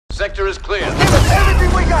sector is clear. Give us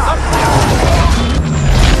everything we got!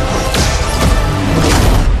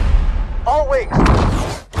 All wings.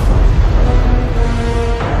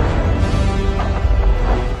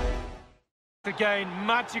 Again,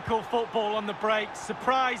 magical football on the break.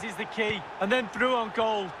 Surprise is the key. And then through on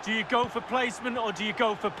goal. Do you go for placement or do you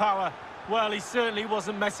go for power? Well, he certainly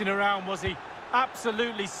wasn't messing around, was he?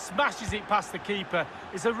 Absolutely smashes it past the keeper.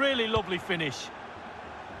 It's a really lovely finish.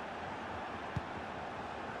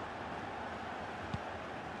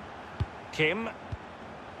 Kim.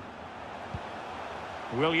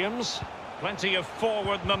 Williams. Plenty of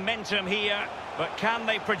forward momentum here, but can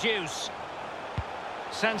they produce?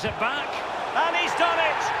 Sends it back, and he's done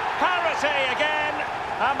it! Parity again!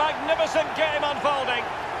 A magnificent game unfolding.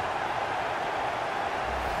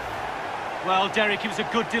 Well, Derek, it was a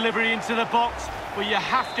good delivery into the box, but you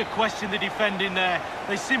have to question the defending there.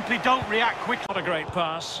 They simply don't react quickly. What a great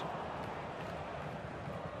pass.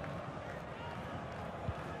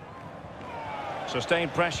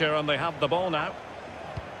 Sustained pressure, and they have the ball now.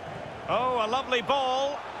 Oh, a lovely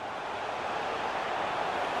ball.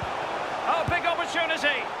 Oh, big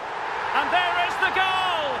opportunity. And there is the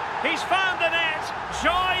goal. He's found the net.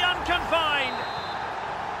 Joy unconfined.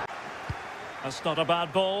 That's not a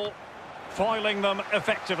bad ball. Foiling them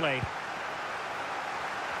effectively.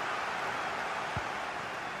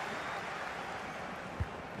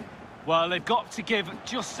 Well, they've got to give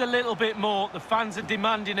just a little bit more. The fans are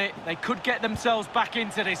demanding it. They could get themselves back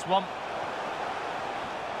into this one.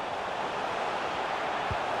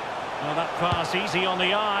 Well, that pass easy on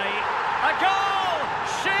the eye. A goal!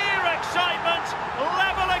 Sheer excitement!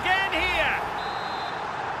 Level again here!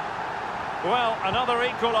 Well, another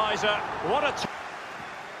equaliser. What a...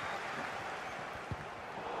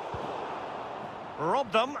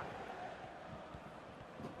 Robbed them.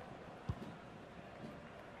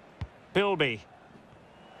 Bilby.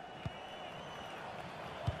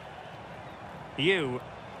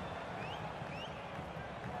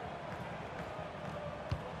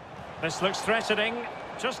 This looks threatening.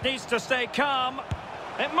 Just needs to stay calm.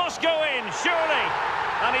 It must go in, surely.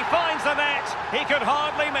 And he finds the net. He could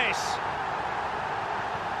hardly miss.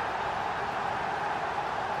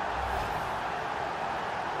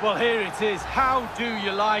 Well, here it is. How do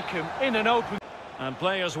you like him in an open... And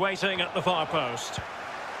players waiting at the far post.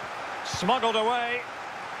 Smuggled away.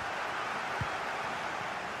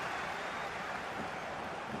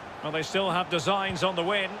 Well, they still have designs on the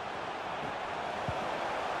win.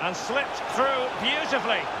 And slipped through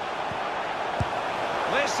beautifully.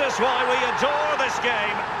 This is why we adore this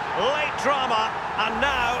game. Late drama, and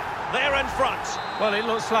now they're in front. Well, it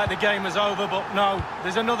looks like the game is over, but no,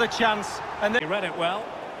 there's another chance. And He read it well.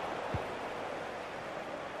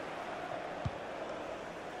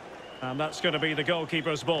 And that's going to be the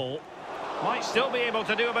goalkeeper's ball. Might still be able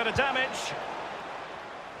to do a bit of damage.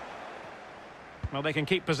 Well, they can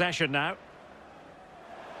keep possession now.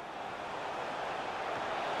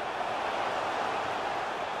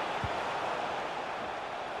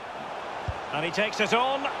 And he takes it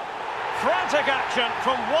on. Frantic action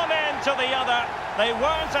from one end to the other. They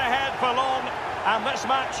weren't ahead for long, and this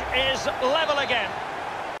match is level again.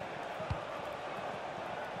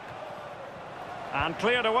 And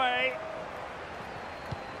cleared away.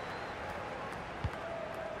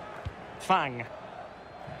 Fang.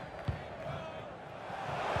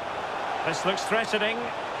 This looks threatening.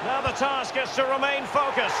 Now the task is to remain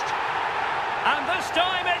focused. And this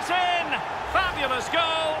time it's in! Fabulous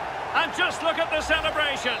goal! And just look at the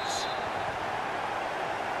celebrations.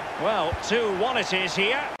 Well, 2-1 it is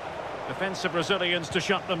here. Defensive Brazilians to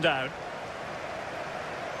shut them down.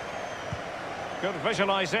 Good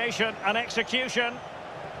visualization and execution.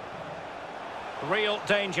 Real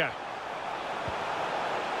danger.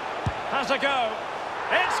 Has a go.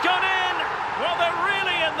 It's gone in! Well, they're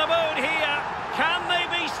really in the mood here. Can they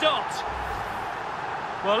be stopped?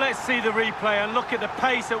 well, let's see the replay and look at the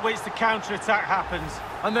pace at which the counter-attack happens.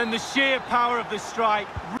 And then the sheer power of the strike.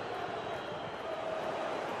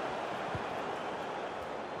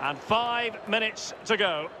 And 5 minutes to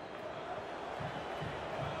go.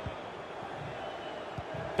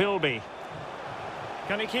 Bilby.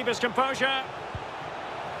 Can he keep his composure?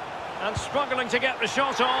 And struggling to get the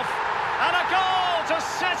shot off. And a goal to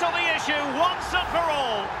settle the issue once and for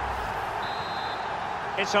all.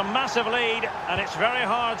 It's a massive lead, and it's very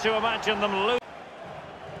hard to imagine them lose.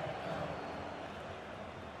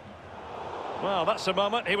 Well, that's a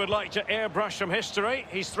moment he would like to airbrush from history.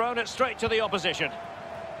 He's thrown it straight to the opposition.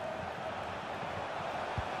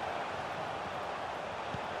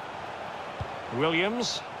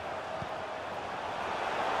 Williams.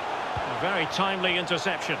 A very timely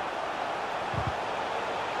interception.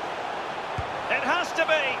 to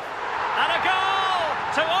be. And a goal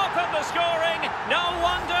to open the scoring. No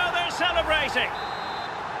wonder they're celebrating.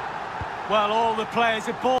 Well, all the players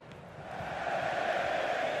are ball.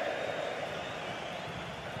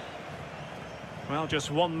 Well,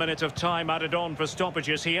 just 1 minute of time added on for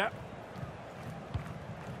stoppages here.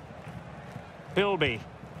 Bilby.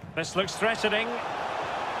 This looks threatening.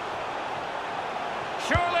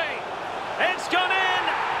 Surely. It's gone in.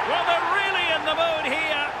 Well, they're really in the mood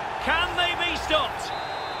here. Can they be stopped?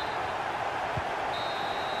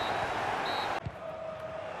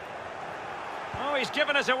 Oh, he's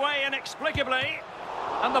given us away inexplicably.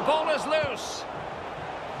 And the ball is loose.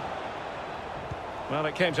 Well,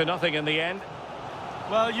 it came to nothing in the end.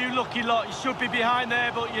 Well, you lucky lot, you should be behind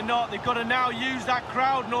there, but you're not. They've got to now use that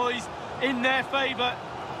crowd noise in their favour.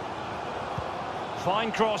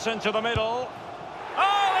 Fine cross into the middle.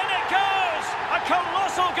 Oh, and it goes! A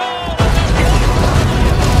colossal goal!